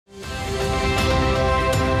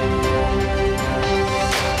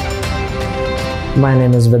My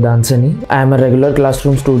name is Vedant Saini. I am a regular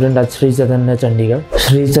classroom student at Sri Chaitanya, Chandigarh.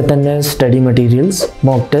 Sri Chaitanya's study materials,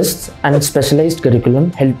 mock tests and specialized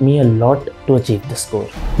curriculum helped me a lot to achieve this score.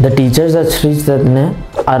 The teachers at Sri Chaitanya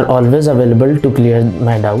are always available to clear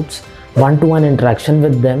my doubts. One-to-one interaction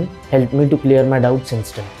with them helped me to clear my doubts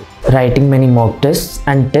instantly. Writing many mock tests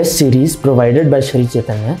and test series provided by Sri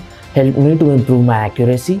Chaitanya helped me to improve my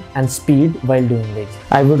accuracy and speed while doing the exam.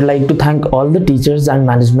 I would like to thank all the teachers and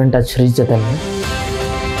management at Sri Chaitanya